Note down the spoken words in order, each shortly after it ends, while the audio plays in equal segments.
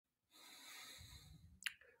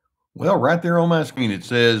Well, right there on my screen, it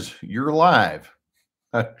says you're live.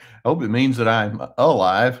 I hope it means that I'm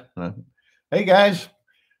alive. Hey guys,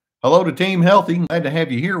 hello to Team Healthy. Glad to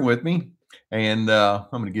have you here with me. And I'm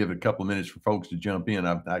going to give it a couple of minutes for folks to jump in.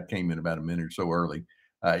 I came in about a minute or so early.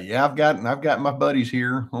 Yeah, I've got my buddies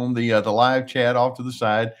here on the live chat off to the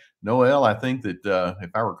side. Noel, I think that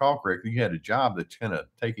if I recall correctly, you had a job that's kind of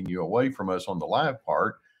taking you away from us on the live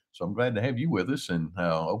part. So I'm glad to have you with us in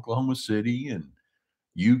Oklahoma City and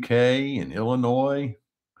UK and Illinois.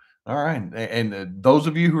 All right, and those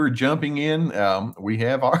of you who are jumping in, we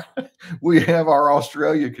have our we have our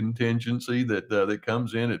Australia contingency that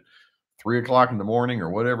comes in at 3 o'clock in the morning or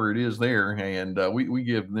whatever it is there, and we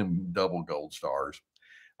give them double gold stars.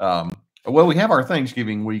 Um, well, we have our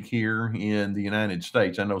Thanksgiving week here in the United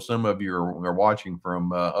States. I know some of you are watching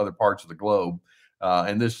from other parts of the globe,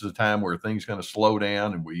 and this is a time where things kind of slow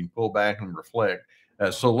down and we pull back and reflect.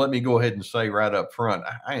 So let me go ahead and say right up front,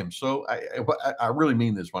 I am so I really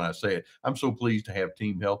mean this when I say it. I'm so pleased to have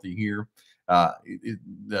Team Healthy here.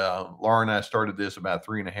 Laura and I started this about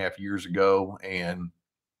 3.5 years ago, and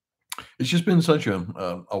it's just been such a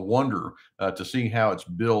wonder to see how it's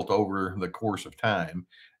built over the course of time.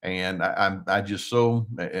 And I just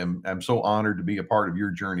I'm so honored to be a part of your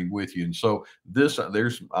journey with you. And so there's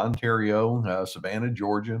Ontario, Savannah,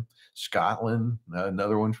 Georgia, Scotland,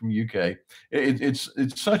 another one from UK. It's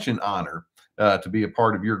such an honor to be a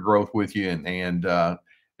part of your growth with you.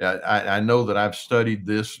 I know that I've studied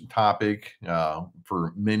this topic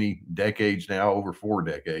for many decades now, over 4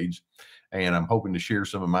 decades, and I'm hoping to share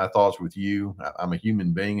some of my thoughts with you. I'm a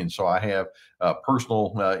human being, and so I have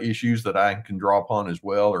personal issues that I can draw upon as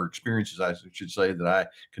well, or experiences, I should say, that I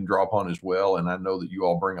can draw upon as well. And I know that you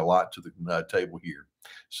all bring a lot to the table here.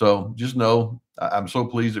 So just know I'm so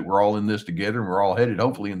pleased that we're all in this together and we're all headed,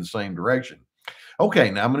 hopefully, in the same direction. Okay,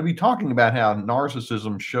 now I'm going to be talking about how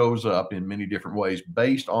narcissism shows up in many different ways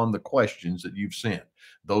based on the questions that you've sent.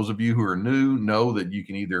 Those of you who are new know that you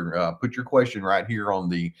can either put your question right here on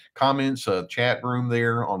the comments chat room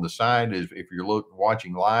there on the side. If you're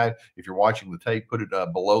watching live, if you're watching the tape, put it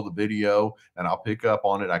below the video and I'll pick up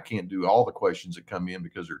on it. I can't do all the questions that come in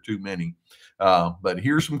because there are too many. But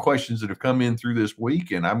here's some questions that have come in through this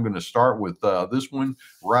week, and I'm going to start with this one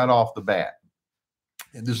right off the bat.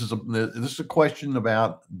 And this is a question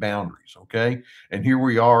about boundaries, okay? And here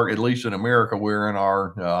we are, at least in America, we're in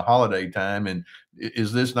our holiday time, and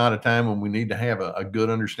is this not a time when we need to have a good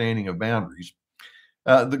understanding of boundaries?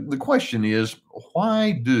 The question is,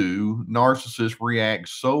 why do narcissists react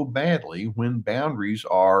so badly when boundaries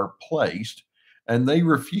are placed and they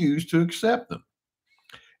refuse to accept them?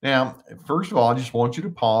 Now, first of all, I just want you to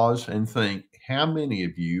pause and think how many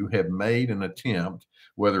of you have made an attempt,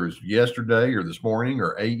 whether it's yesterday or this morning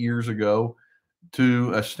or 8 years ago,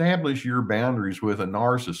 to establish your boundaries with a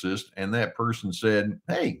narcissist, and that person said,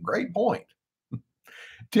 "Hey, great point."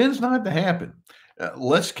 Tends not to happen.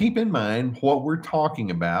 Let's keep in mind what we're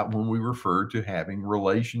talking about when we refer to having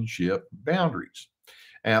relationship boundaries.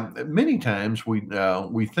 Many times we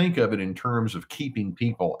think of it in terms of keeping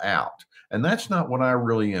people out, and that's not what I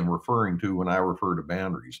really am referring to when I refer to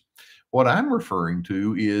boundaries. What I'm referring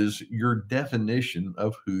to is your definition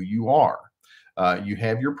of who you are. You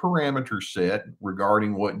have your parameters set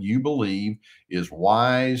regarding what you believe is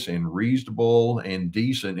wise and reasonable and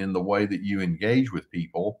decent in the way that you engage with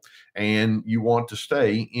people, and you want to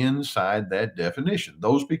stay inside that definition.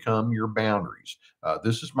 Those become your boundaries.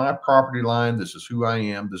 This is my property line. This is who I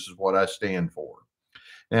am. This is what I stand for.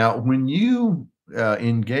 Now, when you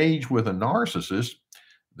engage with a narcissist,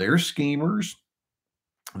 they're schemers,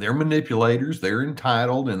 they're manipulators, they're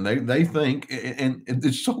entitled, and they think, and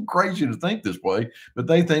it's so crazy to think this way, but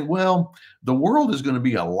they think, well, the world is going to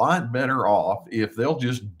be a lot better off if they'll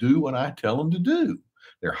just do what I tell them to do.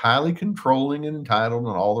 They're highly controlling and entitled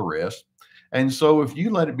and all the rest. And so if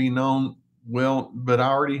you let it be known, well, but I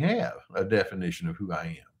already have a definition of who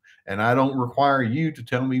I am, and I don't require you to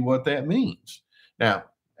tell me what that means. Now,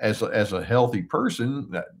 as a healthy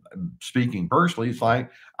person, speaking personally, it's like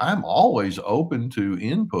I'm always open to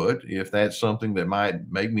input. If that's something that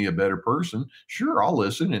might make me a better person, sure, I'll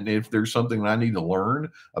listen. And if there's something that I need to learn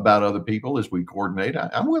about other people as we coordinate,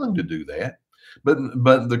 I'm willing to do that. But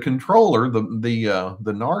the controller, the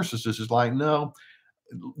narcissist is like, no,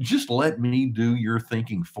 just let me do your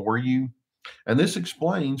thinking for you. And this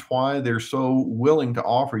explains why they're so willing to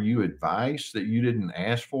offer you advice that you didn't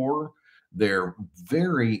ask for. They're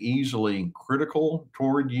very easily critical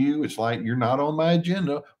toward you. It's like, you're not on my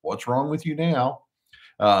agenda. What's wrong with you now?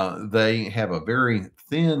 They have a very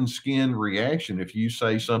thin skinned reaction if you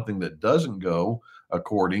say something that doesn't go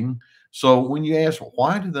according. So when you ask,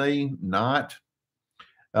 why do they not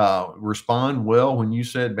respond well when you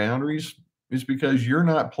set boundaries, is because you're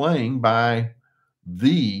not playing by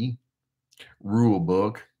the rule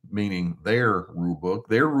book, meaning their rule book.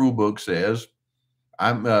 Their rule book says,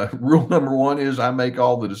 I'm rule number one is I make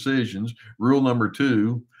all the decisions. Rule number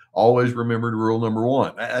two, always remember to rule number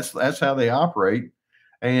one. That's how they operate.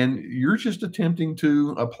 And you're just attempting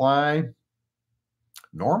to apply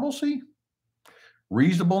normalcy,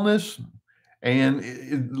 reasonableness,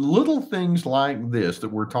 and little things like this that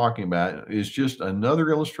we're talking about is just another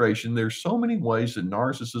illustration. There's so many ways that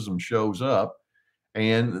narcissism shows up,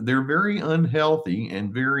 and they're very unhealthy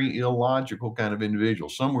and very illogical kind of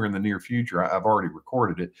individuals. Somewhere in the near future, I've already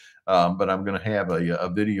recorded it, but I'm going to have a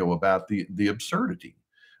video about the absurdity,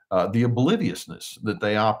 the obliviousness that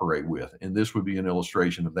they operate with, and this would be an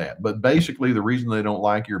illustration of that. But basically, the reason they don't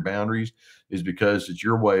like your boundaries is because it's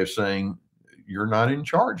your way of saying you're not in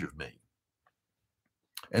charge of me,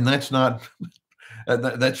 and that's not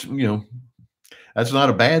that's that's not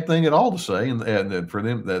a bad thing at all to say, and for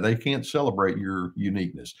them that they can't celebrate your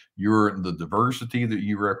uniqueness, the diversity that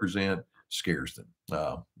you represent scares them.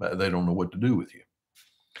 They don't know what to do with you.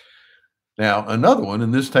 Now, another one,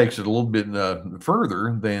 and this takes it a little bit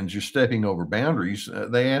further than just stepping over boundaries.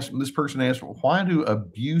 This person asked, "Well, why do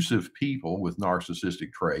abusive people with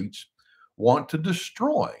narcissistic traits want to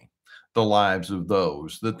destroy the lives of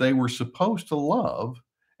those that they were supposed to love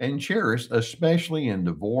and cherish, especially in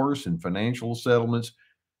divorce and financial settlements,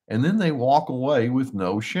 and then they walk away with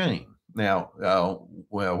no shame?" Now,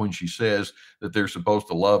 well, when she says that they're supposed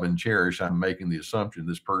to love and cherish, I'm making the assumption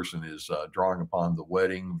this person is drawing upon the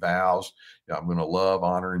wedding vows. I'm going to love,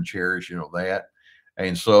 honor, and cherish, that.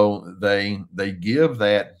 And so they give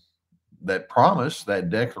that promise, that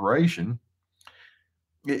declaration.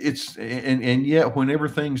 It's and yet whenever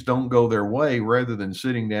things don't go their way, rather than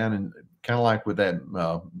sitting down and kind of like with that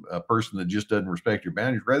a person that just doesn't respect your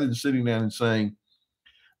boundaries, rather than sitting down and saying,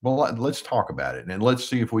 well, let's talk about it and let's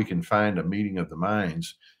see if we can find a meeting of the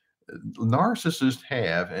minds. Narcissists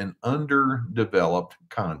have an underdeveloped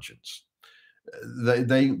conscience.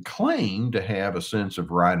 They claim to have a sense of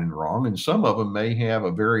right and wrong, and some of them may have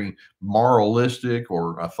a very moralistic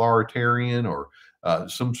or authoritarian or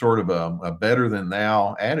some sort of a better than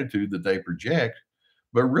thou attitude that they project.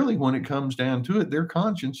 But really, when it comes down to it, their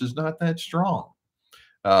conscience is not that strong.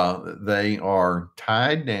 They are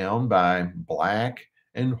tied down by black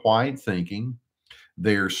and white thinking.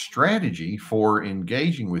 Their strategy for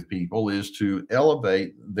engaging with people is to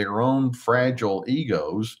elevate their own fragile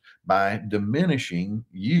egos by diminishing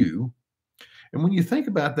you. And when you think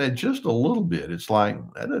about that just a little bit, it's like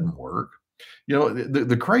that doesn't work.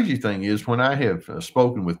 The crazy thing is when I have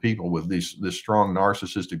spoken with people with this strong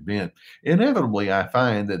narcissistic bent, inevitably I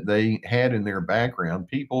find that they had in their background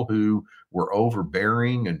people who were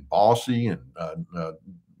overbearing and bossy and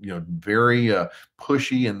very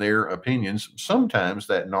pushy in their opinions. Sometimes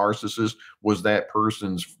that narcissist was that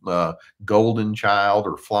person's golden child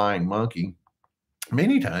or flying monkey.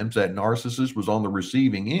 Many times that narcissist was on the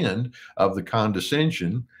receiving end of the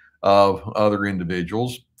condescension of other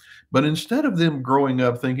individuals. But instead of them growing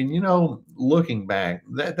up thinking, looking back,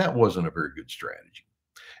 that wasn't a very good strategy.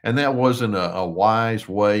 And that wasn't a wise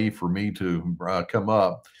way for me to come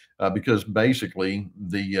up, because basically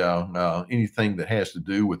anything that has to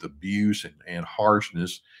do with abuse and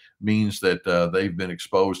harshness means that they've been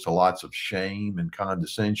exposed to lots of shame and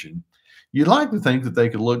condescension. You'd like to think that they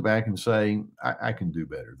could look back and say, I can do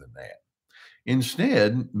better than that.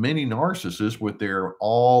 Instead, many narcissists, with their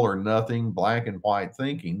all or nothing black and white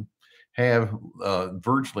thinking, have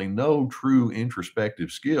virtually no true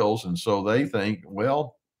introspective skills. And so they think,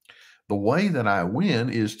 well, the way that I win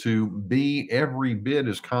is to be every bit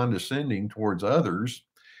as condescending towards others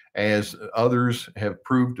as others have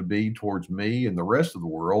proved to be towards me and the rest of the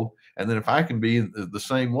world. And then if I can be the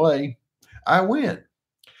same way, I win.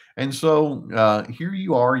 And so here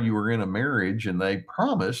you were in a marriage and they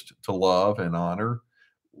promised to love and honor.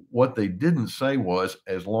 What they didn't say was,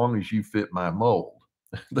 as long as you fit my mold.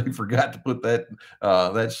 They forgot to put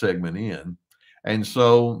that segment in. And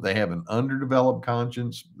so they have an underdeveloped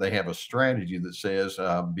conscience. They have a strategy that says,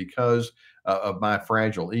 because of my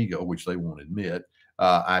fragile ego, which they won't admit,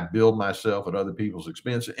 I build myself at other people's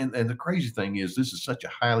expense. And the crazy thing is, this is such a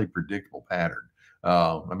highly predictable pattern.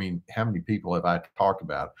 I mean, how many people have I talked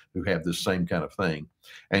about who have this same kind of thing?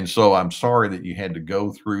 And so I'm sorry that you had to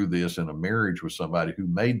go through this in a marriage with somebody who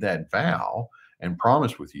made that vow and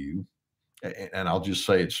promised with you. And I'll just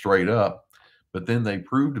say it straight up, but then they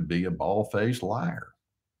proved to be a bald-faced liar.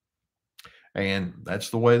 And that's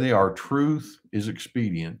the way they are. Truth is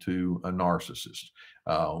expedient to a narcissist.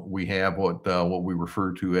 We have what we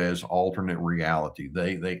refer to as alternate reality.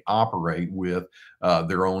 They operate with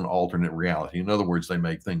their own alternate reality. In other words, they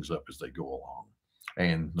make things up as they go along.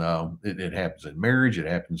 And it happens in marriage, it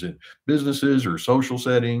happens in businesses or social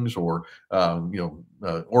settings or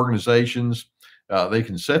organizations. They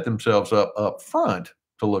can set themselves up front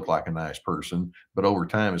to look like a nice person, but over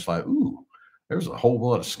time it's like, ooh, there's a whole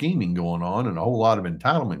lot of scheming going on and a whole lot of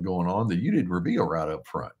entitlement going on that you didn't reveal right up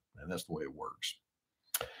front. And that's the way it works.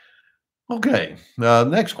 Okay.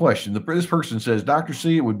 Next question. This person says, Dr.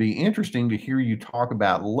 C, it would be interesting to hear you talk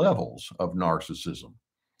about levels of narcissism.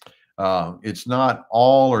 It's not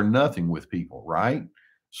all or nothing with people, right?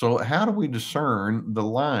 So, how do we discern the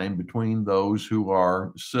line between those who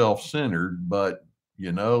are self centered, but,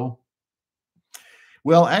 you know,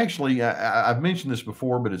 well, actually, I've mentioned this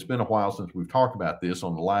before, but it's been a while since we've talked about this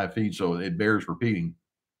on the live feed, so it bears repeating.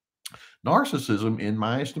 Narcissism, in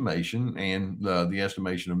my estimation, and the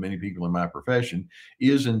estimation of many people in my profession,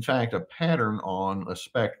 is in fact a pattern on a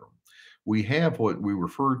spectrum. We have what we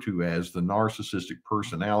refer to as the narcissistic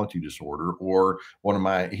personality disorder, or one of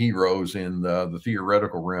my heroes in the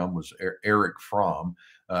theoretical realm was Eric Fromm,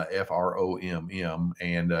 Fromm,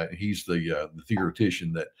 and he's the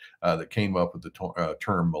theoretician that came up with the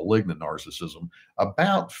term malignant narcissism.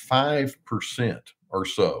 About 5% or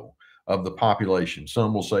so of the population.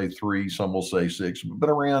 Some will say three, some will say six, but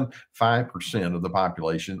around 5% of the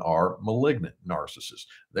population are malignant narcissists.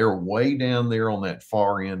 They're way down there on that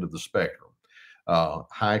far end of the spectrum.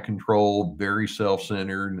 High control, very self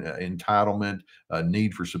centered, entitlement,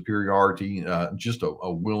 need for superiority, just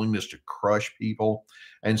a willingness to crush people.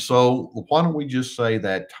 And so, why don't we just say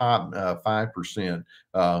that top 5%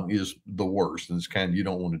 is the worst and it's kind of you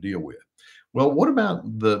don't want to deal with? Well, what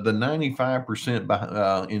about the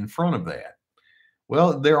 95% in front of that?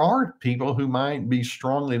 Well, there are people who might be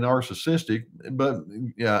strongly narcissistic, but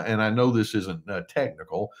yeah, and I know this isn't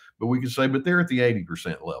technical, but we could say, but they're at the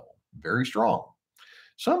 80% level, very strong.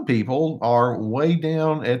 Some people are way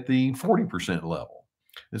down at the 40% level.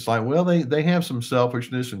 It's like, well, they have some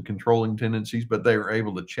selfishness and controlling tendencies, but they are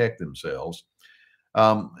able to check themselves.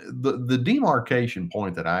 The demarcation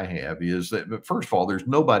point that I have is that, but first of all, there's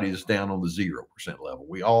nobody that's down on the 0% level.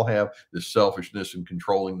 We all have this selfishness and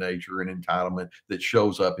controlling nature and entitlement that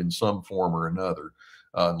shows up in some form or another,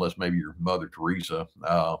 unless maybe you're Mother Teresa.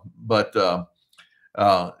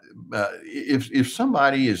 If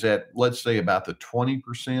somebody is at, let's say, about the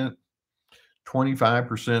 20%,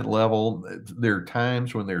 25% level, there are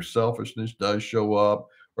times when their selfishness does show up,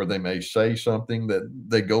 or they may say something that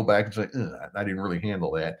they go back and say, "Ugh, I didn't really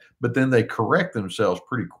handle that." But then they correct themselves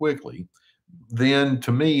pretty quickly. Then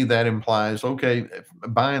to me, that implies, okay,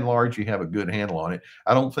 by and large, you have a good handle on it.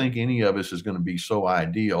 I don't think any of us is going to be so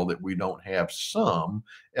ideal that we don't have some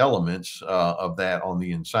elements of that on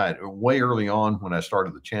the inside. Way early on, when I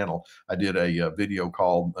started the channel, I did a video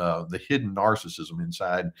called The Hidden Narcissism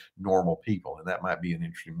Inside Normal People. And that might be an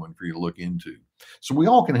interesting one for you to look into. So we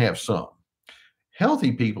all can have some.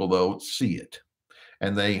 Healthy people, though, see it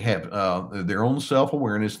and they have their own self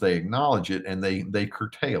awareness, they acknowledge it, and they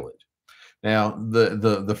curtail it. Now,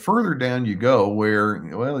 the further down you go, where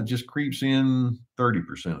well, it just creeps in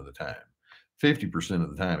 30% of the time, 50% of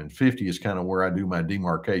the time, and 50 is kind of where I do my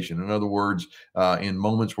demarcation. In other words, in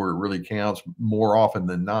moments where it really counts, more often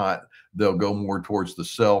than not, they'll go more towards the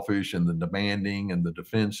selfish and the demanding and the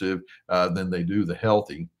defensive than they do the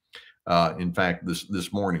healthy. In fact,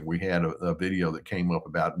 this morning we had a video that came up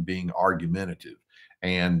about being argumentative,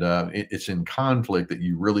 and it's in conflict that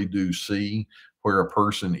you really do see where a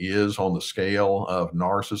person is on the scale of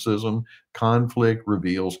narcissism. Conflict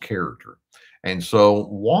reveals character. And so,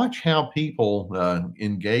 watch how people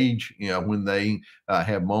engage. You know, when they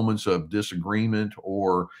have moments of disagreement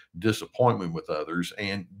or disappointment with others,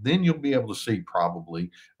 and then you'll be able to see probably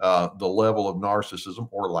the level of narcissism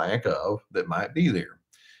or lack of that might be there.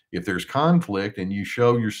 If there's conflict and you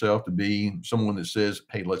show yourself to be someone that says,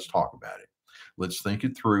 hey, let's talk about it. Let's think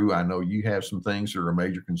it through. I know you have some things that are a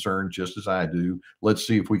major concern, just as I do. Let's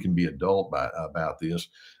see if we can be adult about this.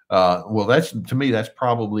 Well, that's to me, that's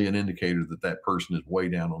probably an indicator that that person is way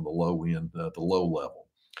down on the low end, the low level.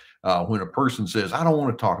 When a person says, I don't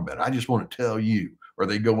want to talk about it, I just want to tell you, or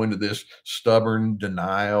they go into this stubborn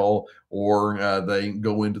denial, or they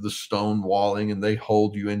go into the stonewalling and they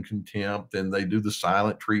hold you in contempt and they do the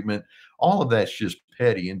silent treatment. All of that's just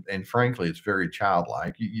petty. And frankly, it's very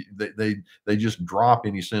childlike. They just drop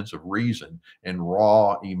any sense of reason, and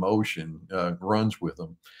raw emotion runs with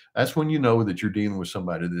them. That's when you know that you're dealing with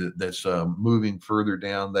somebody that's moving further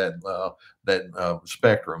down that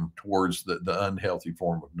spectrum towards the unhealthy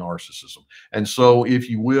form of narcissism. And so, if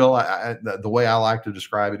you will, the way I like to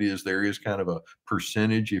describe it is there is kind of a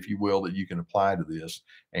percentage, if you will, that you can apply to this,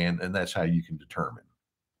 and that's how you can determine.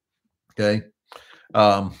 Okay.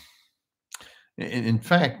 Um, in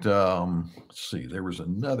fact, let's see, there was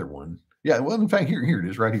another one. Yeah, well, in fact, here it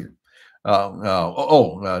is right here.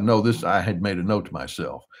 No, this I had made a note to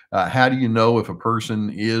myself. How do you know if a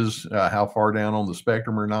person is how far down on the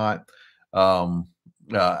spectrum or not? Um,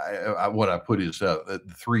 what I put is the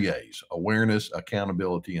three A's: awareness,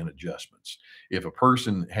 accountability, and adjustments. If a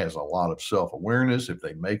person has a lot of self awareness, if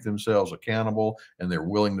they make themselves accountable and they're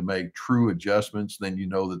willing to make true adjustments, then you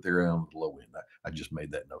know that they're on the low end. I just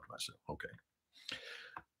made that note to myself. Okay.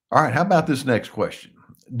 All right. How about this next question?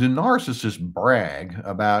 Do narcissists brag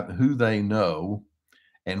about who they know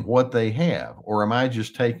and what they have, or am I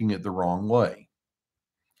just taking it the wrong way?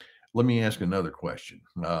 Let me ask another question.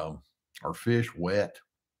 Are fish wet?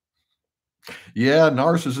 Yeah,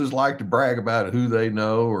 narcissists like to brag about who they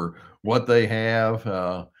know or what they have.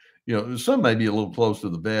 Some may be a little close to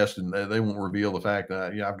the vest, and they won't reveal the fact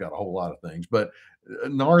that I've got a whole lot of things. But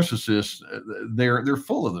narcissists, they're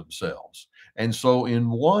full of themselves, and so in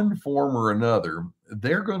one form or another,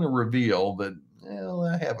 they're going to reveal that. Well,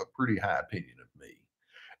 I have a pretty high opinion of me,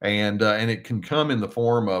 and it can come in the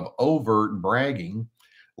form of overt bragging,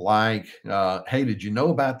 like, "Hey, did you know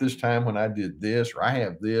about this time when I did this, or I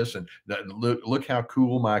have this, and look how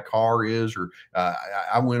cool my car is, or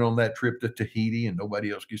I went on that trip to Tahiti, and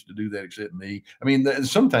nobody else gets to do that except me." I mean,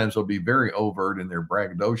 sometimes they'll be very overt in their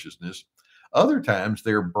braggadociousness. Other times,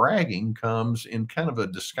 their bragging comes in kind of a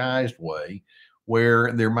disguised way,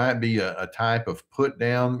 where there might be a type of put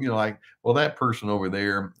down, like, well, that person over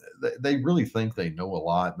there, they really think they know a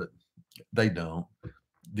lot, but they don't.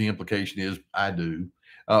 The implication is I do.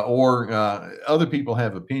 Or other people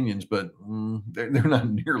have opinions, but they're not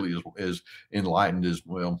nearly as enlightened as,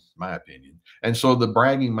 well, my opinion. And so the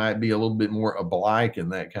bragging might be a little bit more oblique in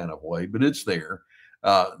that kind of way, but it's there.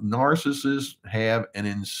 Narcissists have an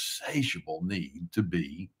insatiable need to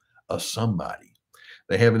be a somebody.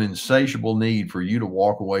 They have an insatiable need for you to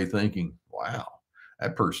walk away thinking, wow,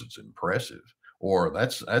 that person's impressive, or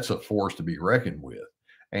that's a force to be reckoned with.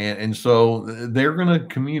 And so they're going to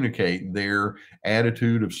communicate their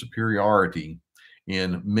attitude of superiority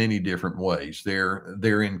in many different ways.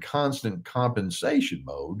 They're in constant compensation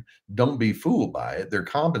mode. Don't be fooled by it. They're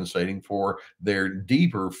compensating for their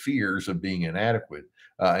deeper fears of being inadequate.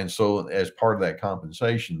 And so, as part of that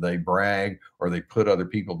compensation, they brag or they put other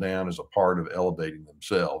people down as a part of elevating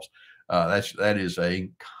themselves. That is a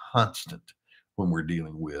constant when we're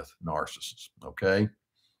dealing with narcissists. Okay.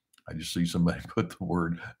 I just see somebody put the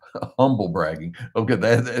word humble bragging. Okay,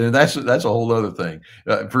 that's a whole other thing.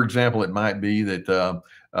 For example, it might be that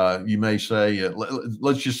you may say,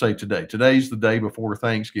 let's just say today. Today's the day before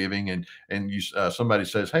Thanksgiving, and somebody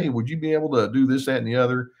says, "Hey, would you be able to do this, that, and the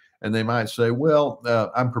other?" And they might say, "Well,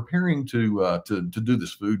 I'm preparing to do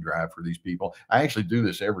this food drive for these people. I actually do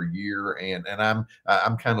this every year, and I'm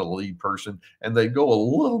kind of the lead person." And they go a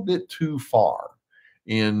little bit too far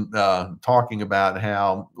in talking about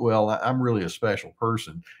how, well, I'm really a special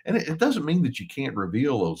person. And it doesn't mean that you can't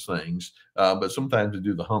reveal those things, but sometimes they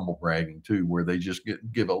do the humble bragging too, where they just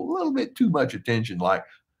give a little bit too much attention, like,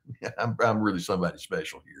 I'm really somebody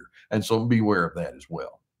special here. And so beware of that as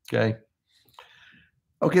well. Okay.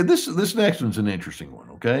 Okay. This next one's an interesting one.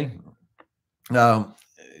 Okay. Um,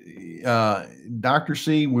 Dr.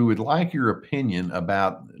 C, we would like your opinion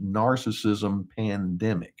about narcissism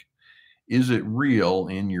pandemic. Is it real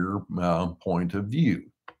in your point of view?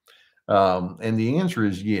 And the answer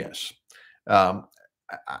is yes. Um,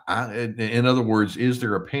 in other words, is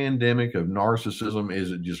there a pandemic of narcissism?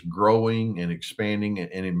 Is it just growing and expanding?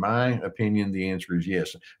 And in my opinion, the answer is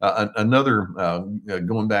yes.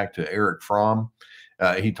 Going back to Eric Fromm,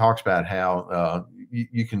 he talks about how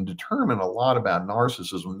you can determine a lot about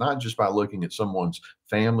narcissism, not just by looking at someone's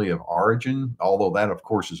family of origin, although that, of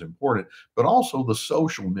course, is important, but also the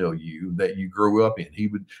social milieu that you grew up in.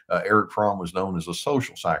 Eric Fromm was known as a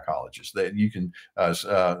social psychologist, that you can,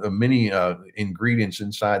 many ingredients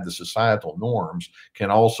inside the societal norms can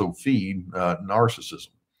also feed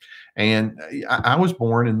narcissism. And I was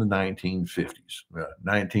born in the 1950s,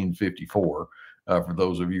 1954. For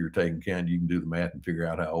those of you who are taking count, you can do the math and figure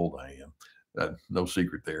out how old I am. No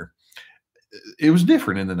secret there. It was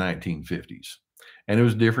different in the 1950s, and it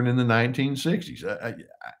was different in the 1960s.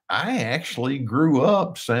 I actually grew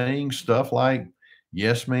up saying stuff like,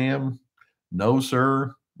 yes, ma'am, no,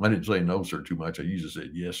 sir. I didn't say no, sir, too much. I usually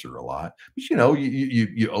said yes, sir, a lot. But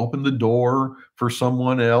you opened the door for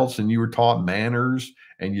someone else, and you were taught manners,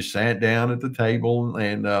 and you sat down at the table,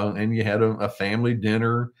 and you had a family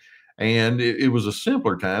dinner, And it was a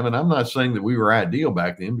simpler time. And I'm not saying that we were ideal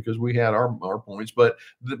back then because we had our points, but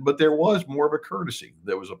but there was more of a courtesy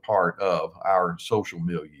that was a part of our social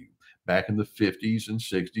milieu back in the 50s and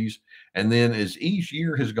 60s. And then as each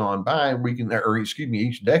year has gone by, we can, or excuse me,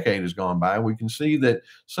 each decade has gone by, we can see that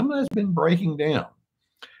some of that's been breaking down.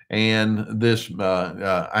 And this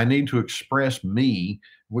I need to express me,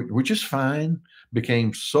 which is fine,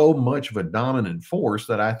 became so much of a dominant force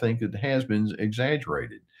that I think it has been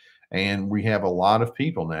exaggerated. And we have a lot of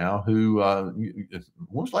people now who when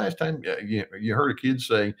was the last time you heard a kid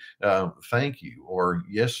say thank you or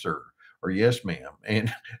yes sir or yes ma'am?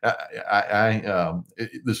 And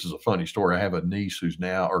this is a funny story. I have a niece who's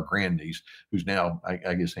now, or grandniece who's now,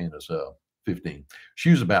 I guess Hannah's 15.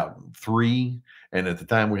 She was about 3, and at the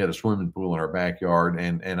time we had a swimming pool in our backyard,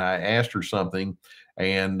 and I asked her something,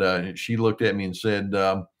 and she looked at me and said,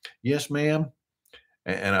 "Yes, ma'am."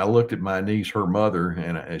 And I looked at my niece, her mother,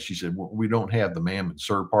 and she said, "Well, we don't have the ma'am and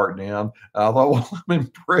sir part down." I thought, well, I'm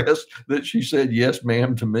impressed that she said yes,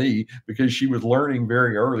 ma'am to me, because she was learning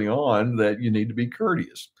very early on that you need to be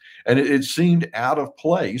courteous. And it seemed out of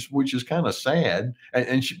place, which is kind of sad.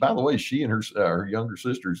 And she, by the way, she and her younger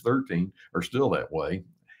sister is 13, are still that way.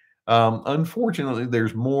 Unfortunately,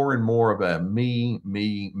 there's more and more of a me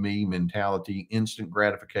mentality, instant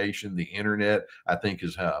gratification. The internet, I think,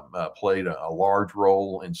 has played a large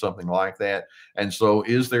role in something like that. And so,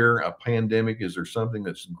 is there a pandemic? Is there something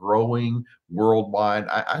that's growing worldwide?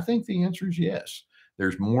 I think the answer is yes.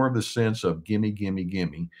 There's more of the sense of gimme, gimme,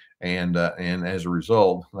 gimme, and as a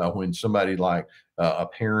result, when somebody like a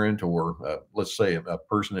parent or let's say a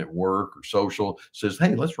person at work or social says,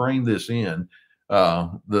 "Hey, let's rein this in,"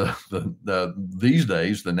 the these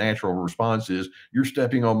days the natural response is, "You're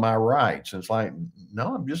stepping on my rights." And it's like,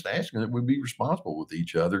 no, I'm just asking that we be responsible with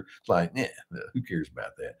each other. It's like, yeah, who cares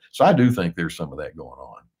about that? So I do think there's some of that going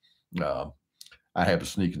on. I have a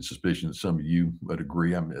sneaking suspicion that some of you would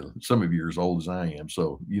agree. I'm some of you are as old as I am,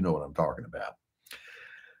 so you know what I'm talking about.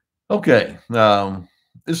 Okay.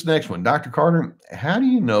 This next one, Dr. Carter, how do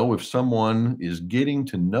you know if someone is getting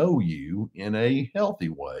to know you in a healthy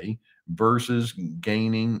way versus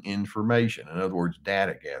gaining information? In other words,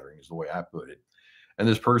 data gathering is the way I put it. And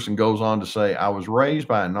this person goes on to say, I was raised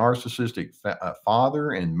by a narcissistic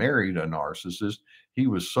father and married a narcissist. He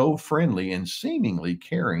was so friendly and seemingly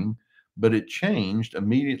caring, but it changed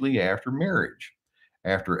immediately after marriage.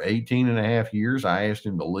 After 18 and a half years, I asked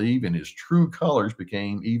him to leave, and his true colors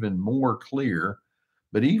became even more clear.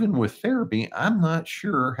 But even with therapy, I'm not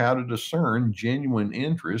sure how to discern genuine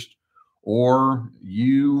interest or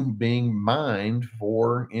you being mined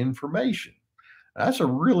for information. That's a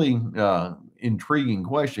really intriguing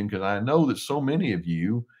question because I know that so many of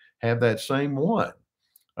you have that same one.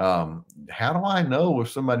 How do I know if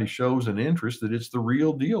somebody shows an interest that it's the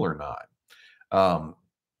real deal or not? Um,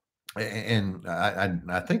 and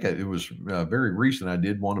I think it was very recent. I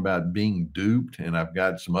did one about being duped, and I've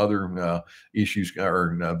got some other issues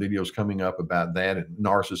or videos coming up about that and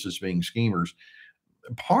narcissists being schemers.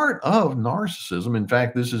 Part of narcissism, in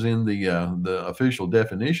fact, this is in the official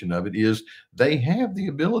definition of it, is they have the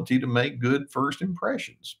ability to make good first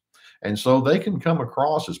impressions. And so they can come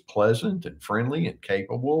across as pleasant and friendly and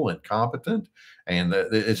capable and competent. And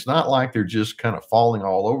it's not like they're just kind of falling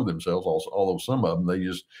all over themselves, although some of them, they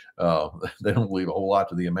just, they don't leave a whole lot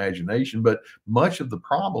to the imagination. But much of the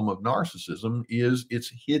problem of narcissism is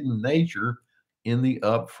its hidden nature in the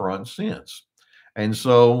upfront sense. And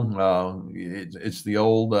so it's the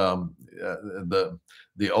old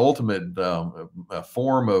the ultimate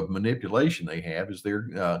form of manipulation they have is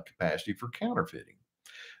their capacity for counterfeiting.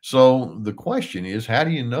 So the question is, how do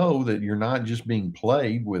you know that you're not just being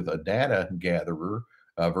played with a data gatherer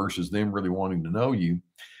versus them really wanting to know you?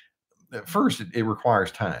 At first, it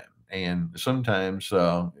requires time. And sometimes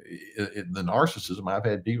the narcissism, I've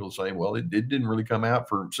had people say, well, it didn't really come out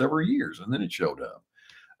for several years and then it showed up.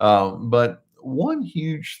 But one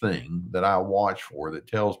huge thing that I watch for that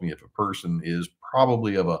tells me if a person is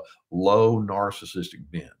probably of a low narcissistic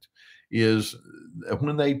bent is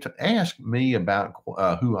when they ask me about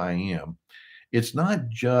who I am, it's not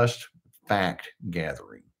just fact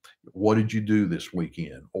gathering. What did you do this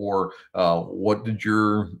weekend? Or what did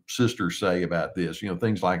your sister say about this?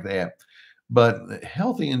 Things like that. But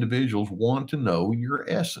healthy individuals want to know your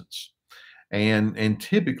essence, and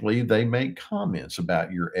typically they make comments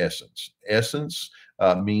about your essence.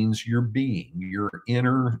 Means your being, your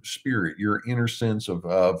inner spirit, your inner sense of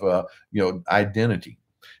identity.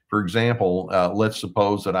 For example, let's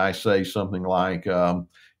suppose that I say something like,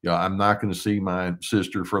 I'm not going to see my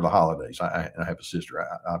sister for the holidays. I have a sister.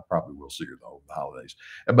 I probably will see her though over the holidays.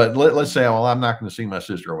 But let's say, well, I'm not going to see my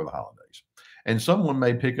sister over the holidays. And someone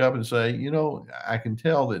may pick up and say, I can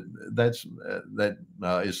tell that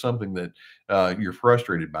that is something that you're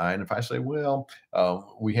frustrated by. And if I say, well,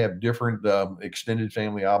 we have different extended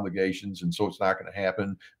family obligations, and so it's not going to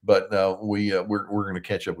happen, but we're going to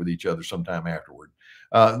catch up with each other sometime afterward.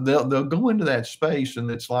 They'll go into that space,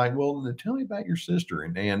 and it's like, well, then tell me about your sister,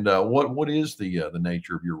 and what is the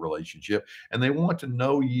nature of your relationship, and they want to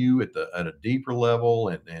know you at a deeper level,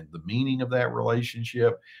 and the meaning of that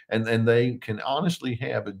relationship, and they can honestly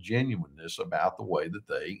have a genuineness about the way that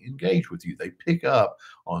they engage with you. They pick up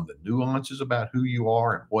on the nuances about who you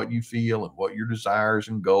are and what you feel and what your desires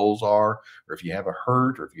and goals are, or if you have a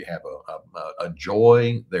hurt or if you have a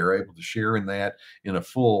joy, they're able to share in that in a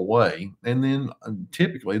full way. And then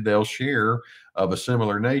typically they'll share of a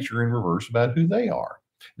similar nature in reverse about who they are.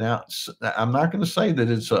 Now, I'm not going to say that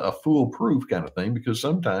it's a foolproof kind of thing, because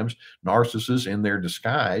sometimes narcissists in their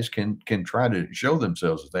disguise can try to show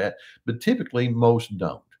themselves as that, but typically most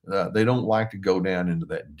don't. They don't like to go down into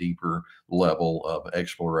that deeper level of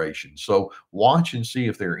exploration. So watch and see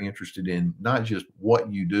if they're interested in not just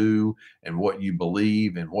what you do and what you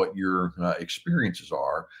believe and what your experiences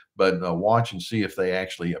are, but watch and see if they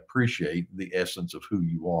actually appreciate the essence of who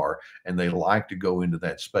you are, and they like to go into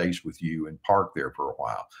that space with you and park there for a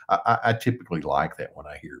while. I typically like that when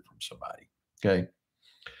I hear it from somebody. Okay.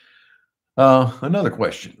 Another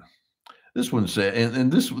question. This one said,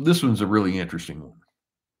 and this one's a really interesting one.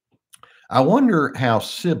 I wonder how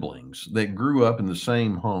siblings that grew up in the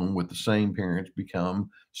same home with the same parents become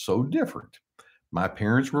so different. My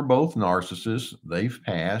parents were both narcissists. They've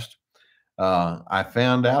passed. I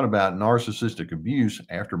found out about narcissistic abuse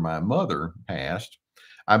after my mother passed.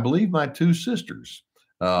 I believe my two sisters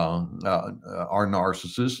are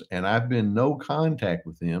narcissists, and I've been no contact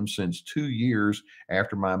with them since 2 years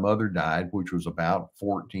after my mother died, which was about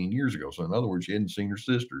 14 years ago. So, in other words, she hadn't seen her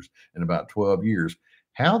sisters in about 12 years.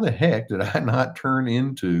 How the heck did I not turn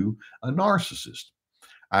into a narcissist?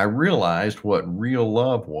 I realized what real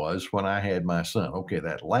love was when I had my son. Okay,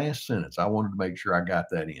 that last sentence, I wanted to make sure I got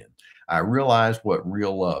that in. I realized what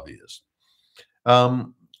real love is.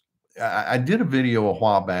 Um, I did a video a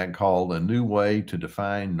while back called A New Way to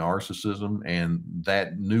Define Narcissism. And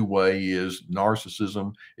that new way is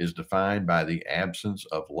narcissism is defined by the absence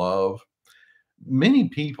of love. Many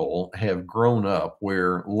people have grown up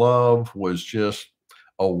where love was just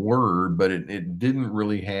a word, but it didn't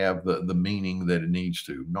really have the meaning that it needs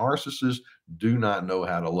to. Narcissists do not know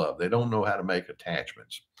how to love. They don't know how to make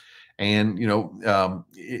attachments. And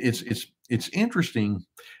it's interesting.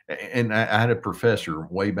 And I had a professor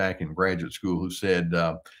way back in graduate school who said,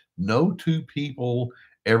 no two people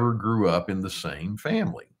ever grew up in the same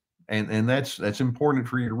family. And that's important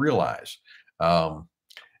for you to realize. Um,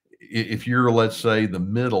 if you're, let's say, the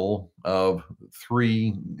middle of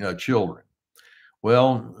three children,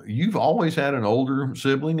 well, you've always had an older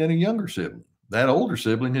sibling and a younger sibling. That older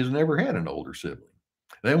sibling has never had an older sibling.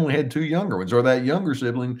 They only had two younger ones, or that younger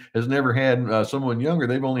sibling has never had someone younger.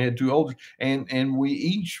 They've only had two older, and we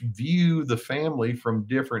each view the family from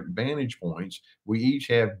different vantage points. We each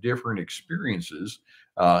have different experiences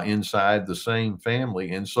inside the same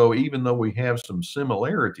family, and so even though we have some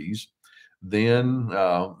similarities, then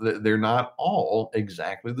they're not all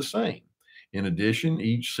exactly the same. In addition,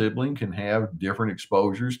 each sibling can have different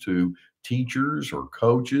exposures to teachers or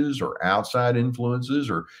coaches or outside influences,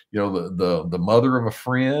 or the mother of a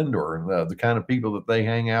friend, or the kind of people that they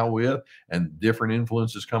hang out with, and different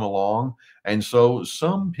influences come along. And so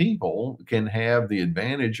some people can have the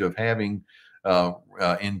advantage of having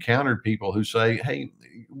encountered people who say, hey,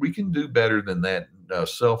 we can do better than that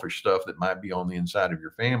selfish stuff that might be on the inside of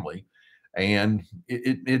your family, and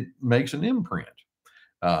it makes an imprint.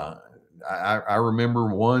 Uh, I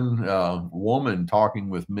remember one woman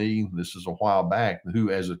talking with me, this is a while back,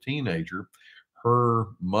 who, as a teenager, her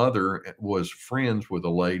mother was friends with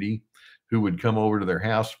a lady who would come over to their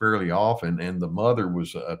house fairly often, and the mother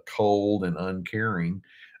was cold and uncaring.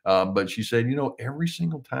 But she said, every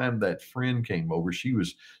single time that friend came over, she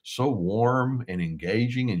was so warm and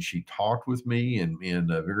engaging, and she talked with me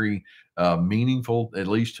in a very meaningful, at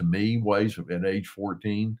least to me, ways at age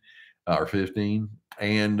 14 or 15.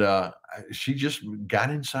 And she just got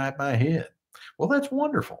inside my head. Well, that's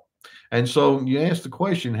wonderful. And so you ask the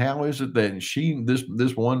question, how is it that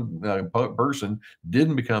this one person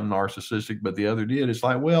didn't become narcissistic, but the other did? It's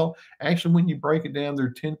like, well, actually, when you break it down,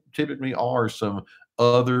 there typically are some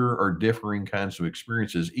other or differing kinds of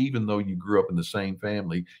experiences, even though you grew up in the same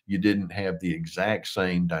family, you didn't have the exact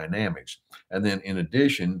same dynamics. And then, in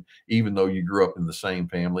addition, even though you grew up in the same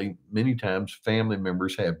family, many times family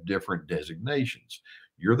members have different designations.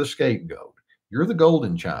 You're the scapegoat, you're the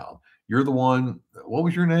golden child, you're the one. What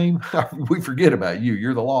was your name? We forget about you.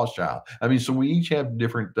 You're the lost child. I mean, so we each have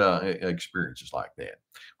different experiences like that,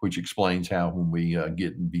 which explains how when we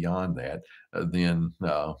get beyond that, then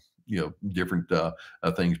different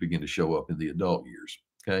things begin to show up in the adult years.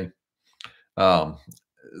 Okay. Um,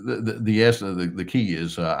 the essence, the key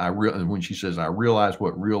is when she says, I realized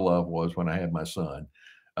what real love was when I had my son.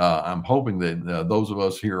 I'm hoping that those of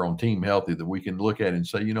us here on Team Healthy, that we can look at it and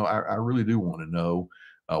say, I really do want to know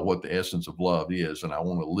what the essence of love is, and I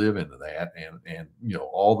want to live into that, and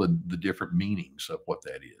all the different meanings of what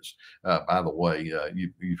that is. By the way,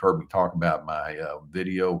 you've heard me talk about my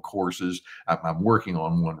video courses. I'm working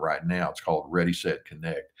on one right now. It's called Ready Set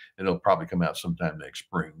Connect. It'll probably come out sometime next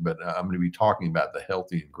spring, but I'm going to be talking about the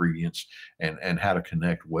healthy ingredients and how to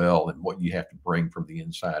connect well and what you have to bring from the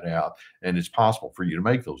inside out. And it's possible for you to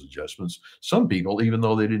make those adjustments. Some people, even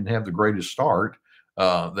though they didn't have the greatest start,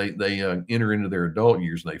 they enter into their adult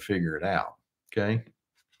years and they figure it out. Okay.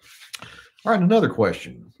 All right. Another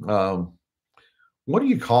question. What do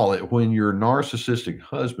you call it when your narcissistic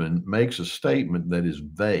husband makes a statement that is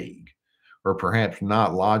vague or perhaps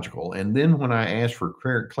not logical? And then when I ask for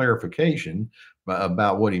clarification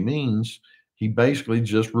about what he means, he basically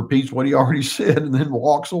just repeats what he already said and then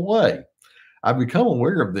walks away. I've become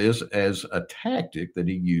aware of this as a tactic that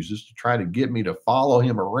he uses to try to get me to follow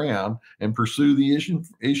him around and pursue the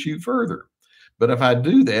issue further. But if I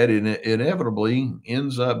do that, it inevitably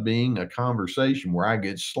ends up being a conversation where I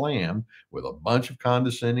get slammed with a bunch of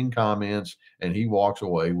condescending comments and he walks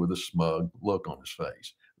away with a smug look on his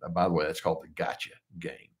face. By the way, that's called the gotcha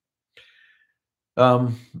game.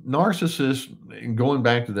 Narcissists, going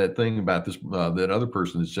back to that thing about this, that other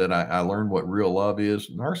person that said, I learned what real love is.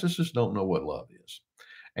 Narcissists don't know what love is.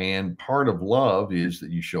 And part of love is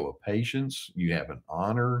that you show a patience, you have an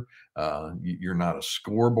honor, you're not a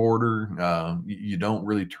scoreboarder, you don't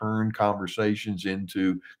really turn conversations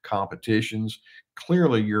into competitions.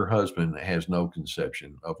 Clearly, your husband has no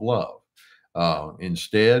conception of love.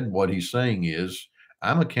 Instead, what he's saying is,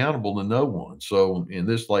 I'm accountable to no one. So in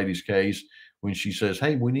this lady's case, when she says,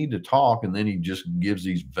 hey, we need to talk, and then he just gives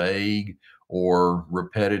these vague or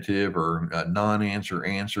repetitive or non-answer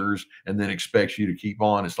answers and then expects you to keep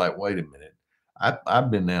on. It's like, wait a minute.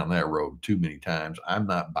 I've been down that road too many times. I'm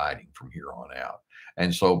not biting from here on out.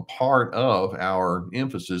 And so part of our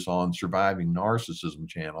emphasis on Surviving Narcissism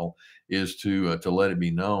channel is to let it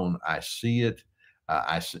be known, I see it.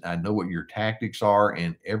 I know what your tactics are.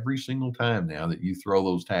 And every single time now that you throw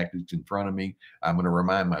those tactics in front of me, I'm going to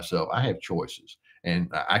remind myself I have choices. And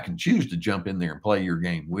I can choose to jump in there and play your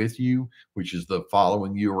game with you, which is the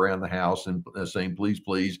following you around the house and saying, please,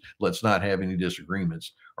 please, let's not have any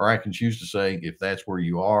disagreements. Or I can choose to say, if that's where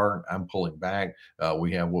you are, I'm pulling back.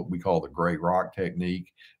 We have what we call the gray rock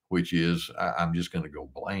technique, which is I'm just going to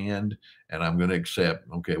go bland and I'm going to accept,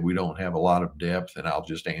 okay, we don't have a lot of depth and I'll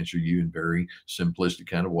just answer you in very simplistic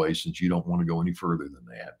kind of way since you don't want to go any further than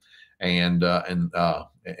that.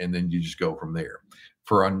 And then you just go from there.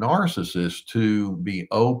 For a narcissist to be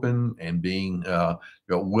open and being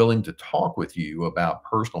willing to talk with you about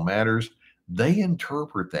personal matters, they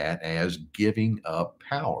interpret that as giving up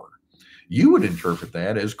power. You would interpret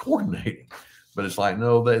that as coordinating. But it's like,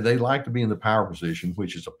 no, they like to be in the power position,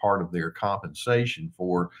 which is a part of their compensation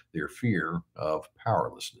for their fear of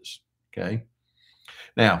powerlessness. Okay.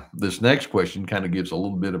 Now, this next question kind of gives a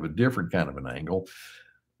little bit of a different kind of an angle.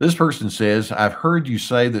 This person says, I've heard you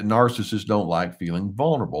say that narcissists don't like feeling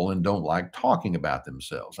vulnerable and don't like talking about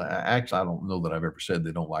themselves. Actually, I don't know that I've ever said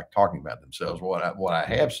they don't like talking about themselves. What I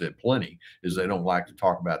have said plenty is they don't like to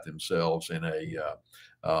talk about themselves in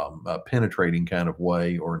a penetrating kind of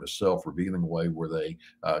way or in a self-revealing way where they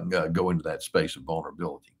go into that space of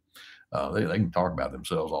vulnerability. They can talk about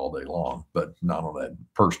themselves all day long, but not on that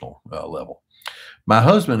personal level. My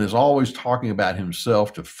husband is always talking about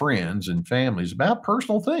himself to friends and families about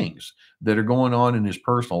personal things that are going on in his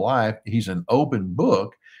personal life. He's an open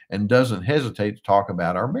book and doesn't hesitate to talk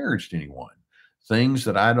about our marriage to anyone. Things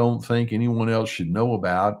that I don't think anyone else should know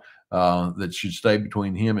about, that should stay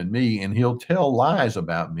between him and me. And he'll tell lies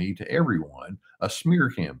about me to everyone, a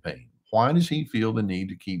smear campaign. Why does he feel the need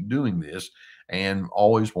to keep doing this and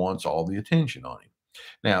always wants all the attention on him?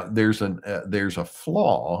 Now, there's a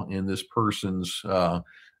flaw in this person's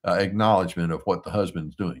acknowledgement of what the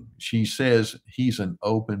husband's doing. She says he's an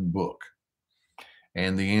open book,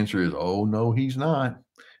 and the answer is, oh no, he's not.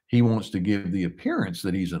 He wants to give the appearance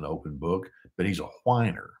that he's an open book, but he's a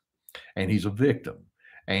whiner and he's a victim.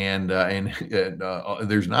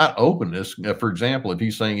 There's not openness. For example, if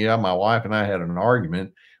he's saying, "Yeah, my wife and I had an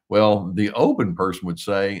argument," well, the open person would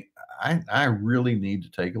say, "I really need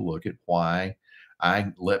to take a look at why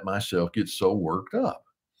I let myself get so worked up,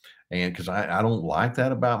 and because I don't like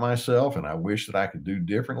that about myself, and I wish that I could do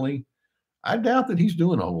differently." I doubt that he's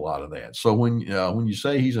doing a whole lot of that. So when you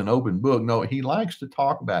say he's an open book, no, he likes to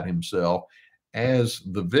talk about himself as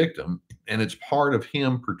the victim, and it's part of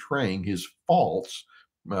him portraying his false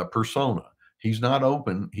persona. He's not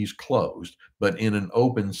open; he's closed, but in an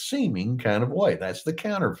open seeming kind of way. That's the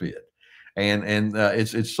counterfeit.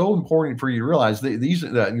 It's so important for you to realize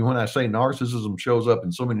that when I say narcissism shows up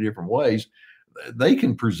in so many different ways, they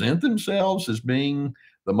can present themselves as being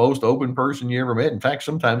the most open person you ever met. In fact,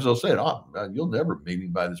 sometimes they'll say, "Oh, you'll never meet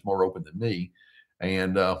anybody that's more open than me."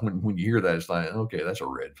 And when you hear that, it's like, okay, that's a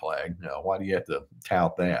red flag. Now, why do you have to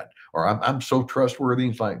tout that? Or I'm so trustworthy.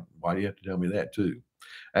 It's like, why do you have to tell me that too?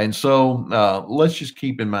 And so let's just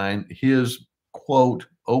keep in mind his quote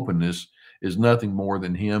openness is nothing more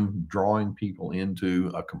than him drawing people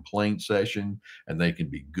into a complaint session, and they can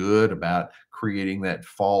be good about creating that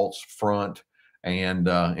false front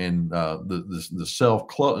the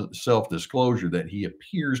self disclosure that he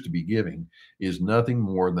appears to be giving is nothing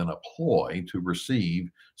more than a ploy to receive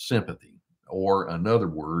sympathy, or another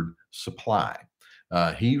word, supply.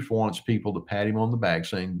 He wants people to pat him on the back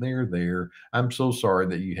saying, there, I'm so sorry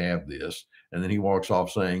that you have this. And then he walks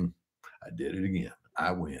off saying, I did it again.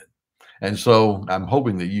 I win. And so I'm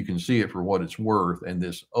hoping that you can see it for what it's worth. And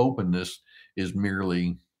this openness is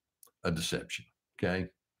merely a deception. Okay.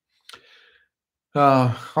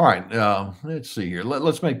 All right. Let's see here.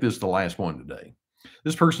 Let's make this the last one today.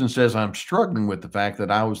 This person says, I'm struggling with the fact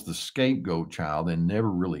that I was the scapegoat child and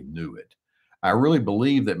never really knew it. I really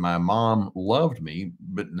believe that my mom loved me,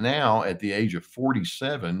 but now at the age of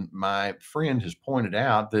 47, my friend has pointed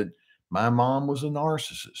out that my mom was a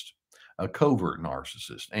narcissist, a covert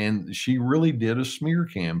narcissist, and she really did a smear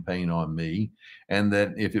campaign on me. And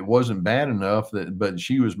that if it wasn't bad enough, but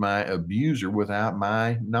she was my abuser without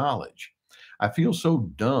my knowledge. I feel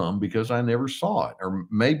so dumb because I never saw it. Or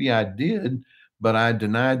maybe I did, but I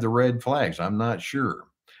denied the red flags. I'm not sure.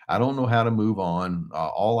 I don't know how to move on.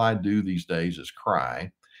 All I do these days is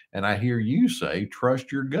cry. And I hear you say,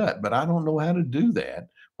 trust your gut, but I don't know how to do that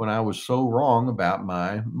when I was so wrong about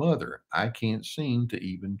my mother. I can't seem to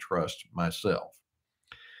even trust myself.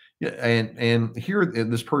 Yeah, and here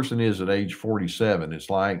this person is at age 47. It's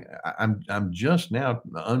like I'm just now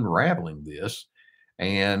unraveling this,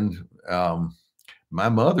 and my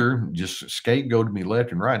mother just scapegoated me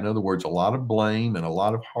left and right. In other words, a lot of blame and a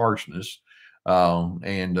lot of harshness.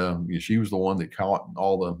 Yeah, she was the one that caught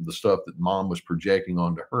all the stuff that mom was projecting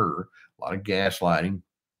onto her. A lot of gaslighting.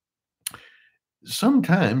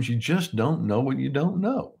 Sometimes you just don't know what you don't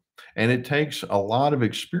know. And it takes a lot of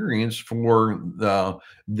experience for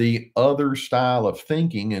the other style of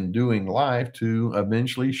thinking and doing life to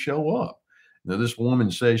eventually show up. Now, this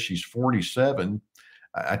woman says she's 47.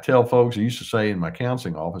 I tell folks, I used to say in my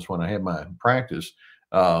counseling office when I had my practice,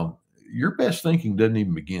 uh, your best thinking doesn't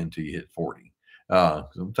even begin till you hit 40.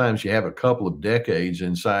 Sometimes you have a couple of decades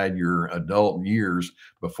inside your adult years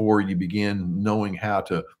before you begin knowing how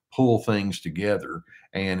to pull things together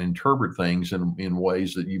and interpret things in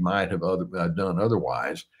ways that you might have done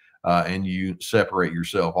otherwise. And you separate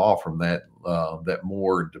yourself off from that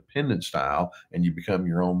more dependent style, and you become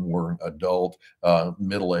your own more adult,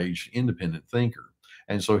 middle-aged, independent thinker.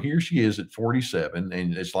 And so here she is at 47,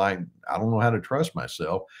 and it's like, I don't know how to trust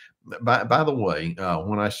myself. By the way,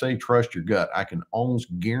 when I say trust your gut, I can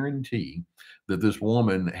almost guarantee that this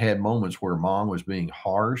woman had moments where mom was being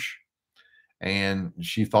harsh, and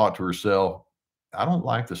she thought to herself, I don't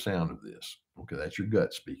like the sound of this. Okay, that's your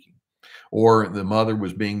gut speaking. Or the mother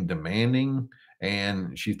was being demanding,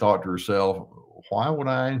 and she thought to herself, why would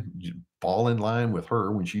I fall in line with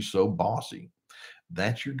her when she's so bossy?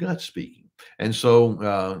 That's your gut speaking. And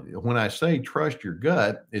so when I say trust your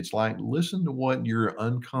gut, it's like listen to what your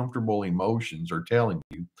uncomfortable emotions are telling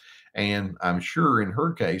you. And I'm sure in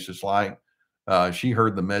her case, it's like she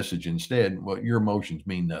heard the message instead. Well, your emotions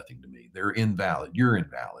mean nothing to me. They're invalid. You're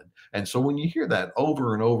invalid. And so when you hear that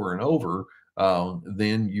over and over and over,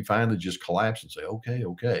 then you finally just collapse and say, okay,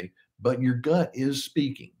 okay. But your gut is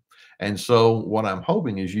speaking. And so what I'm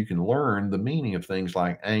hoping is you can learn the meaning of things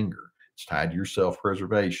like anger. It's tied to your self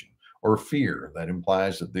preservation. or fear. That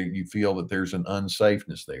implies that you feel that there's an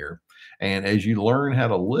unsafeness there. And as you learn how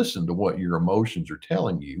to listen to what your emotions are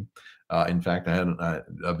telling you, in fact, I had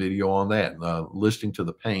a video on that, listening to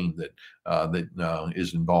the pain that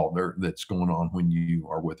is involved or that's going on when you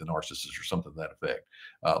are with a narcissist or something to that effect.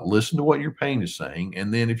 Listen to what your pain is saying,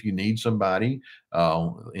 and then if you need somebody,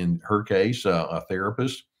 in her case, a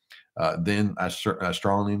therapist, then I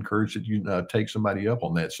strongly encourage that you take somebody up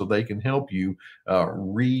on that so they can help you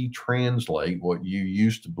retranslate what you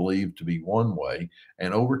used to believe to be one way,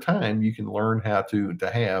 and over time you can learn how to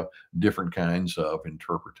have different kinds of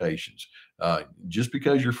interpretations. Just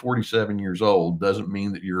because you're 47 years old doesn't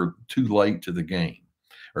mean that you're too late to the game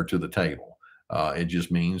or to the table. It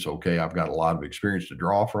just means, okay, I've got a lot of experience to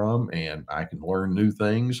draw from and I can learn new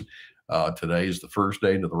things. Today is the first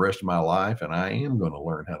day to the rest of my life, and I am going to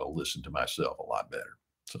learn how to listen to myself a lot better.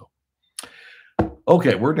 So,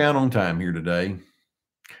 okay, we're down on time here today.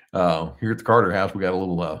 Here at the Carter house, we got a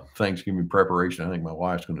little Thanksgiving preparation. I think my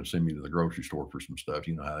wife's going to send me to the grocery store for some stuff.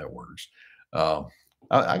 You know how that works. Uh,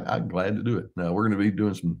 I'm glad to do it. We're going to be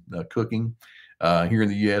doing some cooking. Here in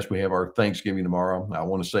the U.S., we have our Thanksgiving tomorrow. I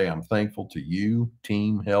want to say I'm thankful to you,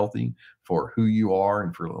 Team Healthy, for who you are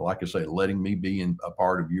and for, like I say, letting me be in a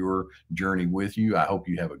part of your journey with you. I hope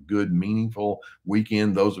you have a good, meaningful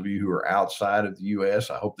weekend. Those of you who are outside of the U.S.,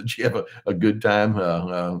 I hope that you have a good time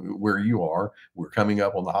where you are. We're coming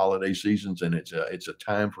up on the holiday seasons, and it's a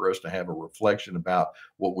time for us to have a reflection about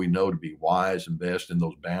what we know to be wise and best in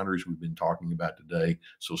those boundaries we've been talking about today.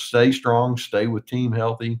 So stay strong, stay with Team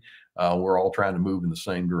Healthy. We're all trying to move in the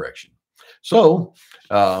same direction. So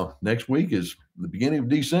next week is the beginning of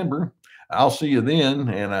December. I'll see you then.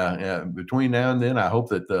 And between now and then, I hope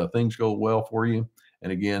that things go well for you. And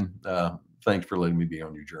again, thanks for letting me be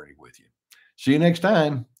on your journey with you. See you next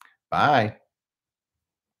time. Bye.